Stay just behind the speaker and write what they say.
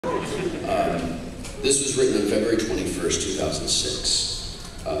This was written on February 21st,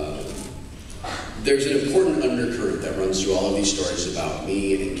 2006. There's an important undercurrent that runs through all of these stories about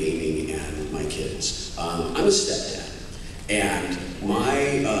me and gaming and my kids. I'm a stepdad, and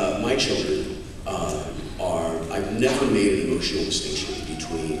my children I've never made an emotional distinction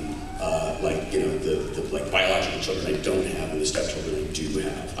between the biological children I don't have and the stepchildren I do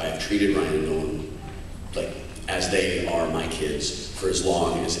have. I have treated Ryan and Nolan as they are my kids for as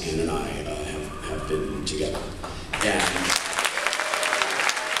long as Ann and I have been together. And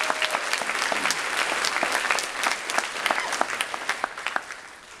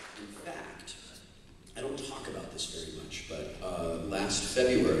last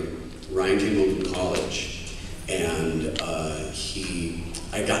February, Ryan came home from college, and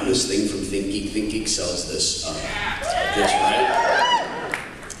I'd gotten this thing from ThinkGeek. ThinkGeek sells this, right?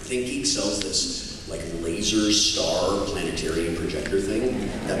 ThinkGeek sells this like laser star planetarium projector thing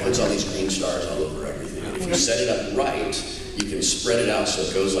that puts all these green stars all over everything. And if you set it up right, you can spread it out so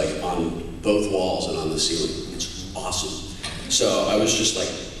it goes like on both walls and on the ceiling. It's awesome. So I was just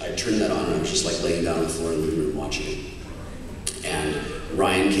like, I turned that on and I was just like laying down on the floor in the living room watching it. And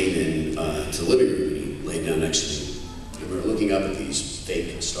Ryan came in to the living room and he laid down next to me. And we were looking up at these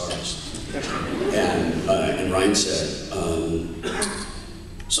fake stars. And Ryan said,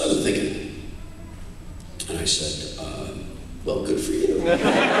 so I've been thinking. And I said, well, good for you. I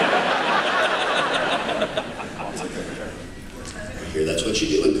hear that's what you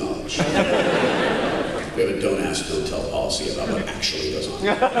do in college. We have a don't ask, don't tell policy about what actually goes on.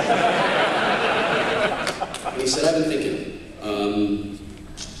 And he said, I've been thinking.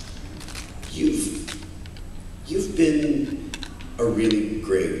 You've been a really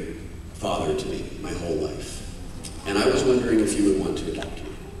great father to me my whole life, and I was wondering if you would want to adopt me.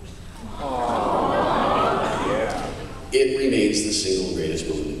 Yeah. It remains the single greatest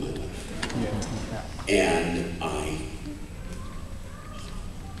moment in my life. And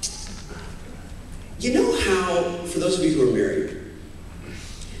you know how, for those of you who are married,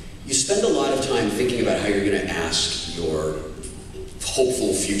 you spend a lot of time thinking about how you're going to ask your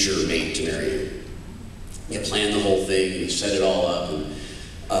hopeful future mate to marry you. You plan the whole thing, you set it all up, and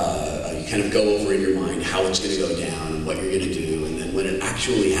you kind of go over in your mind how it's going to go down and what you're going to do, and then when it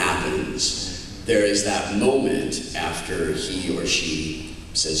actually happens, there is that moment after he or she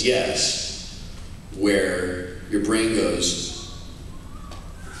says yes, where your brain goes,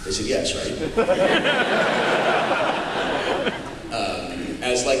 they said yes, right?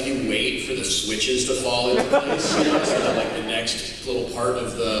 As like you wait for the switches to fall into place, you know, so that like the next little part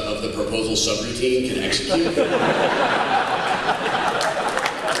of the proposal subroutine can execute.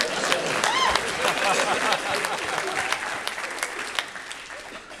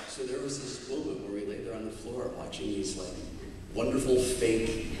 So there was this moment where we lay there on the floor watching these like wonderful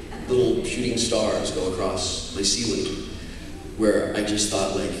fake little shooting stars go across my ceiling, where I just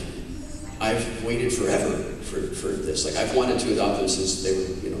thought, like, I've waited forever for this. Like, I've wanted to adopt them since they were,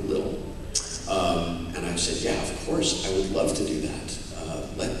 you know, little. And I said, yeah, of course, I would love to do that.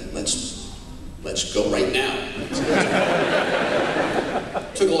 Let's go right now.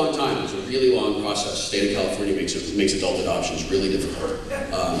 It took a long time. It was a really long process. The state of California makes adult adoptions really difficult,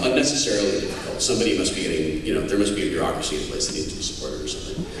 unnecessarily difficult. Somebody must be getting, you know, there must be a bureaucracy in place that needs to be supported or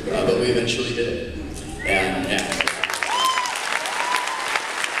something. But we eventually did it. And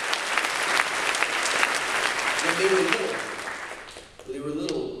when they were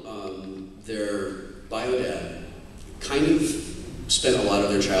little, their bio-dad kind of spent a lot of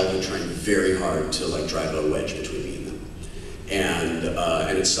their childhood trying very hard to like drive a wedge between me and them,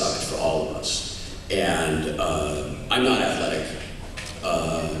 and it sucked for all of us. And I'm not athletic.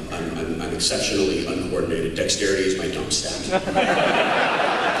 I'm exceptionally uncoordinated. Dexterity is my dump stat.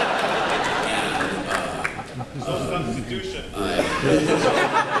 Constitution.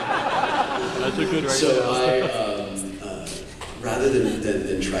 That's a good right. So rather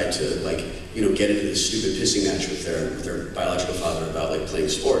than try to, like, you know, get into this stupid pissing match with their biological father about like playing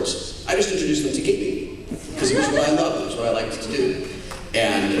sports, I just introduced them to gaming because it was what I loved, it was what I liked to do,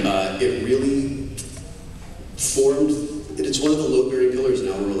 and it really formed. It's one of the load-bearing pillars in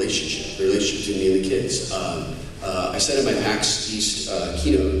our relationship, the relationship between me and the kids. I said in my PAX East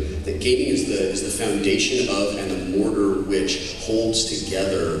keynote that gaming is the foundation of and the mortar which holds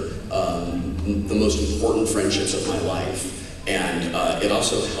together the most important friendships of my life. And it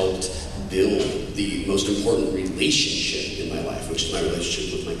also helped build the most important relationship in my life, which is my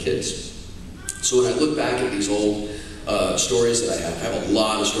relationship with my kids. So when I look back at these old stories that I have a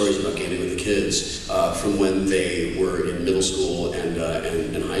lot of stories about gaming with the kids from when they were in middle school and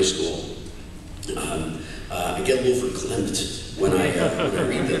high school. I get a little verklempt when I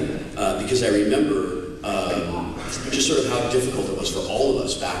read them because I remember just sort of how difficult it was for all of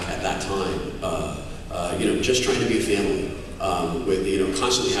us back at that time. Just trying to be a family, with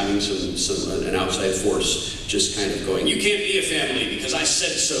constantly having an outside force just kind of going, you can't be a family because I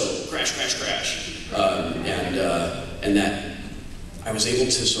said so, crash, crash, crash, and that I was able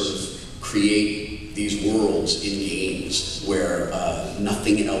to sort of create these worlds in games where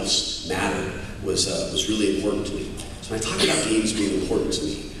nothing else mattered was really important to me. So when I talk about games being important to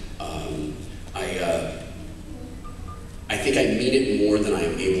me, I think I mean it more than I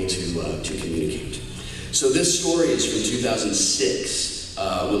am able to communicate. So this story is from 2006,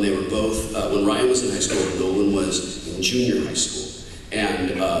 when they were both, when Ryan was in high school and Nolan was in junior high school.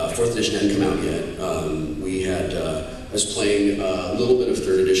 And 4th edition hadn't come out yet. I was playing a little bit of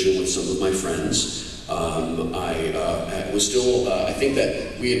 3rd edition with some of my friends. I was still, I think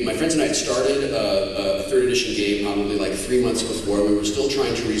that my friends and I had started a 3rd edition game probably like 3 months before. We were still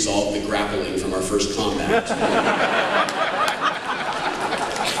trying to resolve the grappling from our first combat.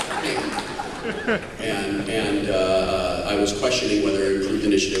 And I was questioning whether improved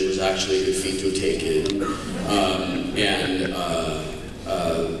initiative was actually a good feat to have taken.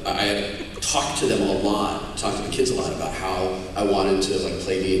 I had talked to them a lot, talked to the kids a lot about how I wanted to like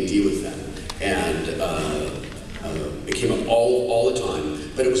play D&D with them. And it came up all the time.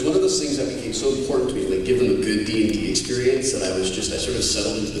 But it was one of those things that became so important to me, like give them a good D&D experience, that I sort of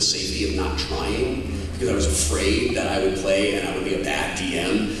settled into the safety of not trying, because I was afraid that I would play and I would be a bad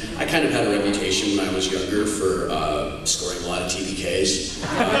DM. I kind of had a reputation when I was younger for scoring a lot of TPKs.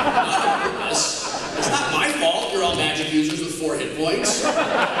 It's not my fault you're all magic users with 4 hit points. Check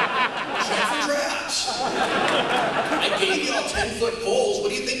for traps. I gave you all 10-foot poles. What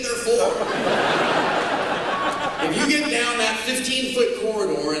do you think they're for? If you get down that 15-foot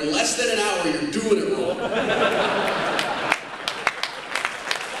corridor in less than an hour, you're doing it wrong.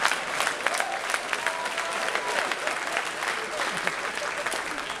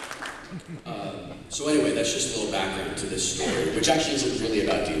 So anyway, that's just a little background to this story, which actually isn't really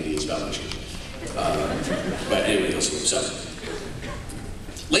about D&D, it's about Munchkin. But anyway, so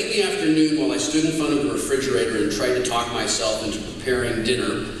late in the afternoon, while I stood in front of the refrigerator and tried to talk myself into preparing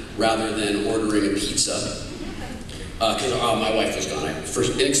dinner rather than ordering a pizza, because my wife was gone. I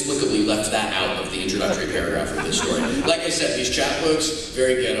first inexplicably left that out of the introductory paragraph of this story. Like I said, these chapbooks,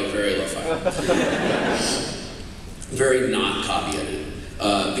 very ghetto, very lo-fi. Very not copy edited.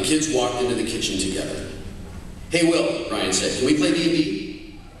 The kids walked into the kitchen together. Hey, Will, Ryan said, can we play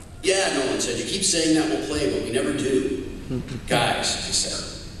D&D? Yeah, Nolan said, you keep saying that we'll play, but we never do. Guys, I said,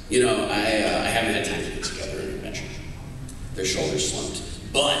 I haven't had time to get together an adventure. Their shoulders slumped.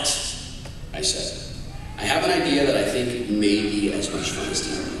 But, I said, I have an idea that I think may be as much fun as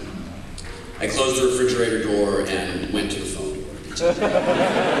D&D. I closed the refrigerator door and went to the phone door.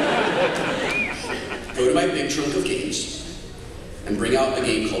 Go to my big trunk of games and bring out a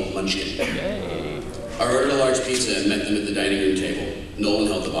game called Munchkin. I ordered a large pizza and met them at the dining room table. Nolan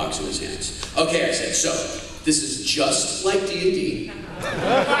held the box in his hands. Okay, I said, so, this is just like D&D,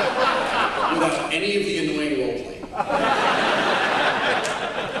 without any of the annoying role-playing.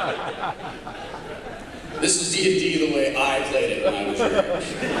 This is D&D the way I played it when I was your age.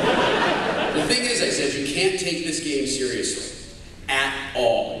 The thing is, I said, you can't take this game seriously. At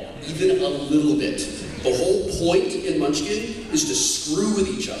all. Even a little bit. The whole point in Munchkin is to screw with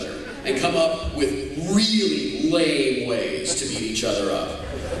each other and come up with really lame ways to beat each other up.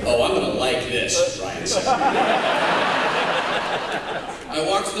 Oh, I'm gonna like this, Ryan said. I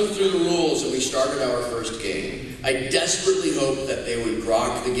walked them through the rules and we started our first game. I desperately hoped that they would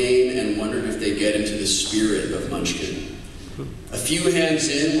grok the game and wondered if they'd get into the spirit of Munchkin. A few hands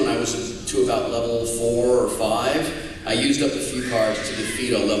in, when I was to about level 4 or 5, I used up a few cards to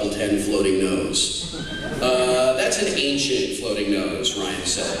defeat a level 10 floating nose. That's an ancient floating nose, Ryan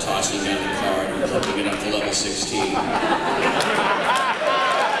said, tossing down the card and pumping it up to level 16.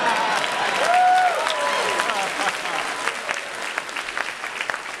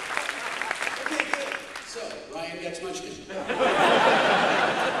 Okay, good. So, Ryan gets Munchkin.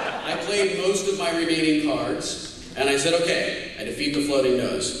 I played most of my remaining cards, and I said, okay, I defeat the floating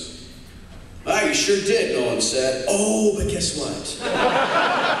nose. Ah, you sure did, Nolan said. Oh, but guess what?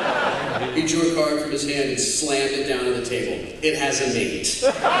 He drew a card from his hand and slammed it down on the table. It has a mate.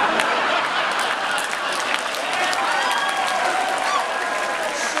 Sorry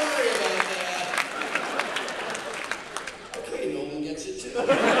about that. Okay, Nolan gets it too. Oh,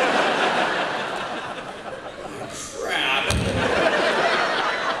 crap.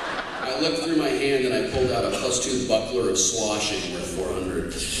 I looked through my hand and I pulled out a +2 buckler of sloshing worth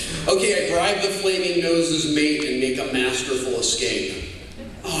 400. Okay, I bribe the flaming nose's mate and make a masterful escape.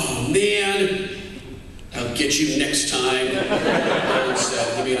 Oh man, I'll get you next time, Nolan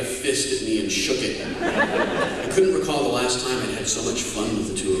said. He made a fist at me and shook it. I couldn't recall the last time I'd had so much fun with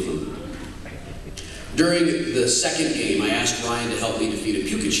the two of them. During the second game, I asked Ryan to help me defeat a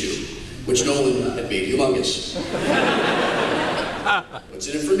Pikachu, which Nolan had made humongous. What's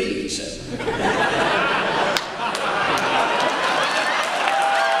in it for me, he said.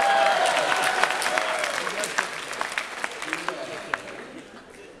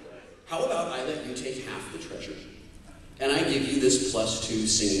 How about I let you take half the treasure, and I give you this +2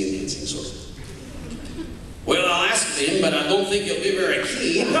 singing and dancing sword? Well, I'll ask him, but I don't think he'll be very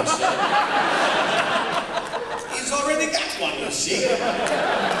keen, he said. He's already got one, you see.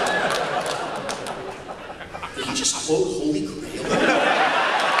 Did he just quote Holy Grail?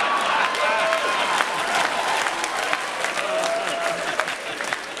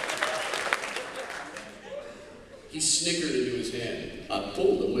 He snickered into his hand. I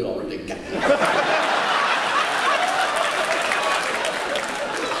told him we already got it.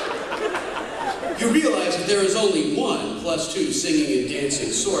 You realize that there is only one +2 singing and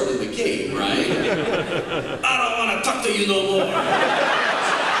dancing sword in the game, right? I don't want to talk to you no more.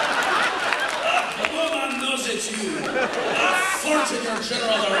 The woman knows it's you. I'll flirt in your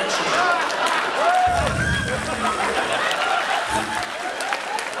general direction.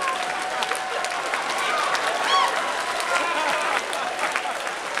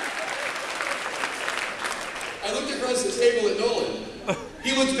 I looked across the table at Nolan.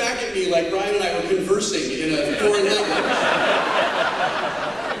 He looked back at me like Ryan and I were conversing in a foreign language.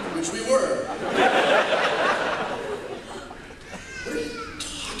 Which we were. What are you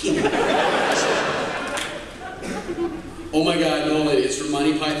talking about? Oh my God, Nolan, it's from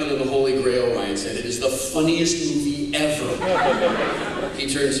Monty Python and the Holy Grail, Ryan said. It is the funniest movie ever. He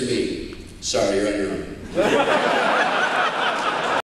turned to me. Sorry, you're on your own.